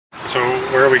So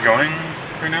where are we going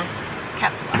right now?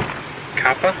 Capua.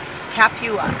 Kappa?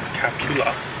 Capua.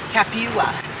 Capula. Capua.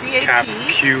 Capua.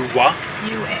 C-A-P-U-A.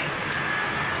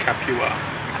 Capua.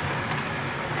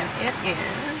 And it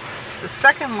is the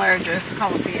second largest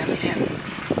Colosseum in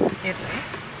Italy.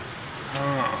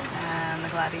 Oh. And the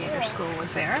gladiator school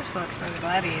was there, so that's where the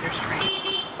gladiators trained.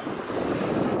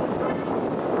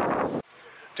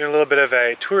 Doing a little bit of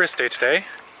a tourist day today.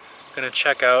 Gonna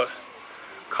check out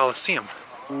Colosseum.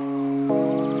 Yeah,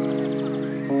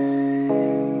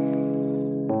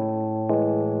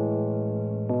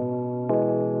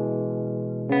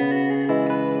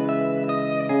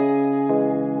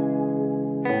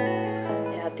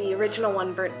 the original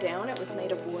one burnt down. It was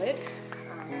made of wood.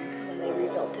 And they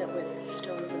rebuilt it with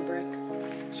stones and brick.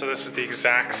 So this is the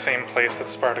exact same place that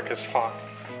Spartacus fought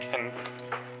and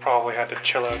probably had to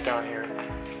chill out down here,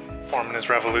 forming his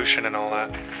revolution and all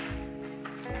that.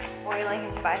 Oiling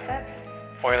his biceps?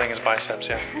 Oiling his biceps,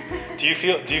 yeah. Do you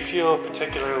feel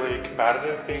particularly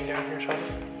combative being down here, Shelby?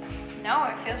 No,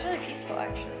 it feels really peaceful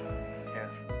actually. Yeah.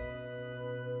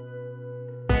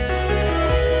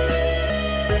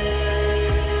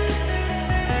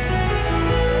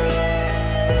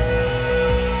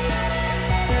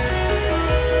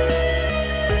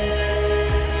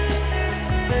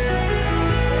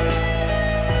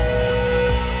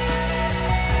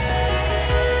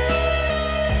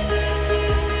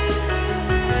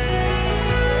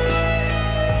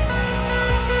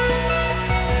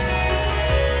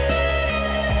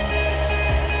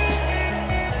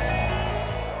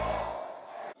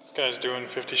 This guy's doing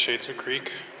 50 Shades of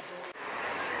Greek.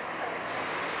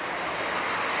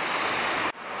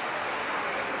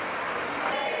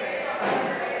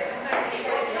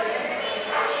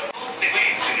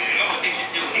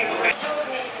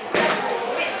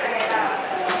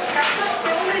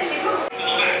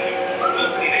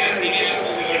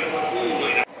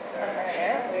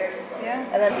 Yeah.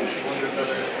 And then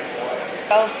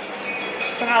oh,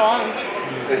 for how long?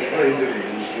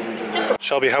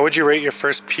 Shelby, how would you rate your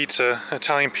first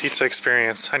Italian pizza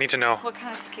experience? I need to know. What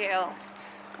kind of scale?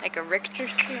 Like a Richter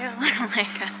scale?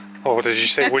 Like a... Oh, did you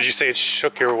say? Would you say it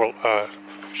shook your world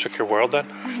then?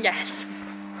 Yes.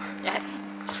 Yes.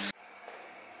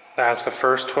 That's the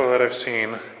first toilet I've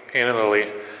seen in Italy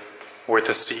with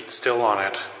a seat still on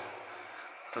it.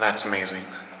 That's amazing.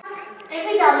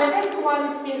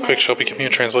 Quick, Shelby, give me a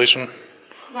translation.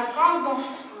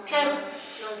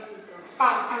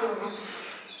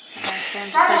 Sam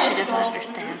just says she doesn't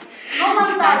understand.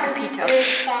 Non capito.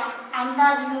 She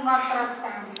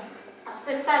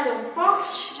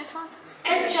just wants us to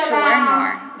learn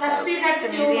more about the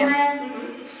museum.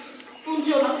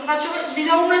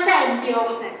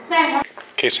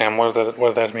 Okay, Sam, what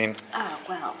did that mean? Oh,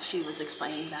 well, she was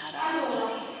explaining that.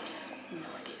 No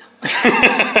idea.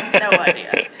 No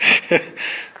idea.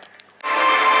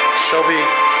 Shelby,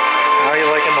 how are you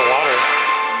liking the water?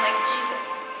 Like Jesus.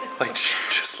 Like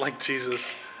just like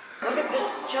Jesus. Look at this.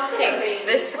 Okay,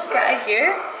 this guy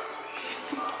here.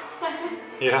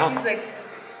 Yeah. He's like.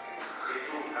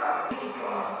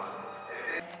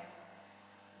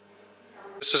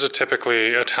 This is a typically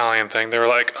Italian thing. They were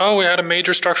like, "Oh, we had a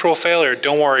major structural failure.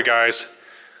 Don't worry, guys.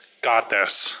 Got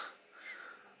this.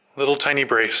 Little tiny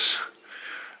brace.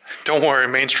 Don't worry,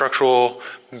 main structural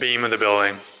beam of the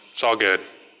building. It's all good."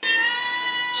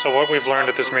 So what we've learned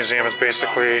at this museum is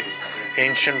basically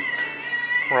ancient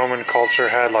Roman culture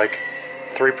had like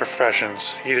 3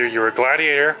 professions. Either you were a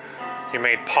gladiator, you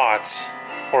made pots,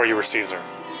 or you were Caesar.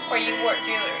 Or you wore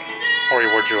jewelry. Or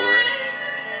you wore jewelry.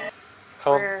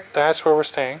 So that's where we're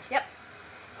staying? Yep.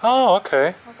 Oh,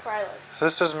 okay. That's where I live. So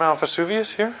this is Mount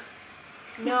Vesuvius here?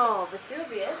 No,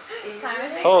 Vesuvius is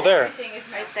Oh, there. Everything is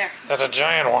right there. That's a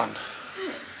giant one.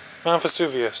 Mount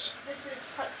Vesuvius. This is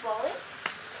Putzwally.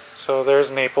 So there's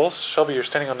Naples. Shelby, you're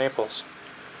standing on Naples.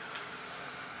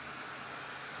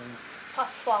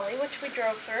 Putzwally, which we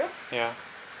drove through. Yeah.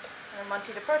 And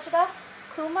Monte de Procida.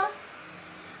 Kuma.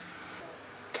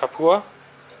 Capua?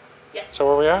 Yes. So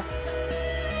where we are?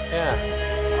 Yeah.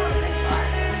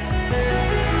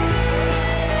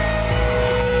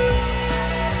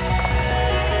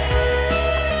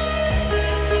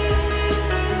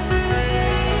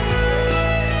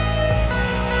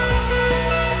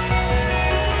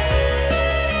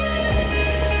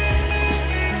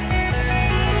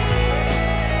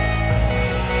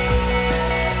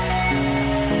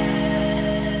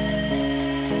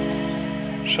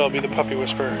 Shelby the puppy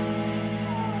whisperer.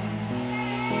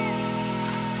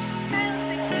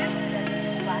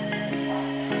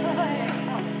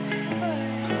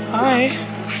 Hi.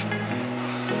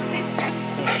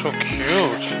 You're so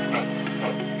cute.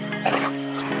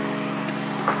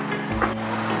 So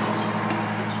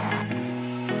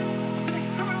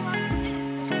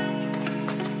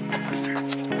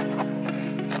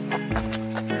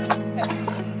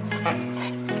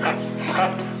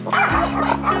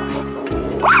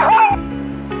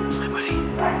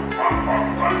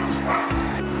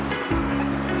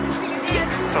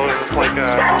is this like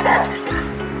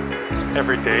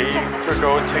every day you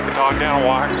go and take the dog down and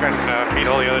walk and feed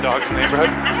all the other dogs in the neighborhood?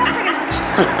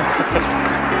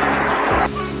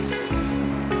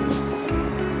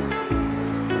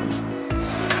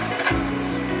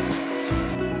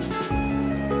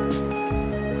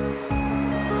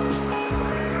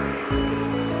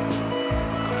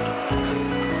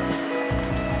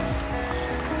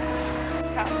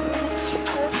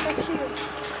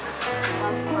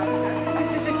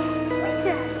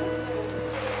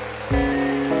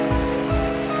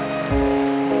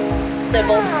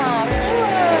 Nibbles.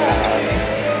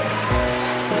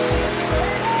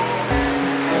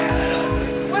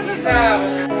 What is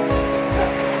that?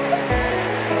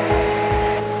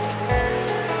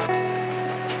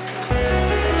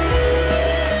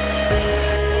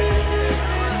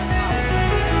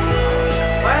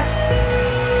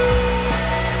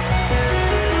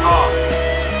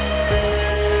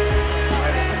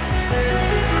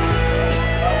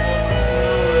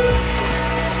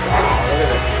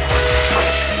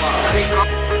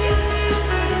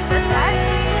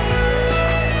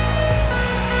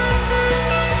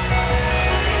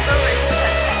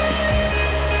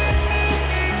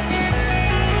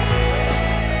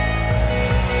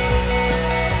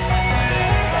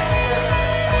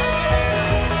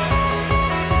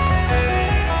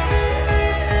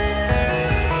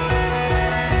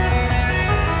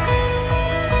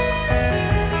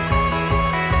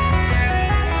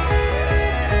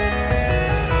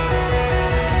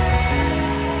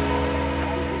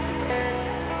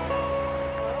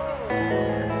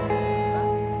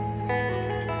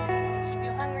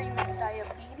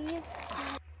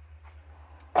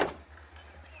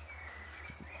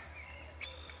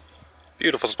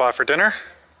 Beautiful spot for dinner.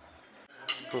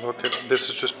 Look at this,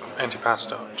 is just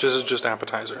antipasto. This is just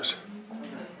appetizers.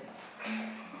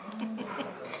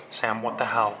 Sam, what the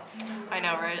hell? I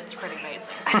know, right? It's pretty amazing.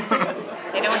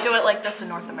 They don't do it like this in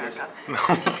North America. Yeah,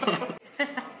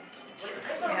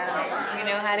 we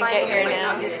know how to get here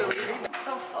now.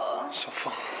 So full. So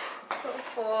full. So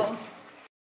full.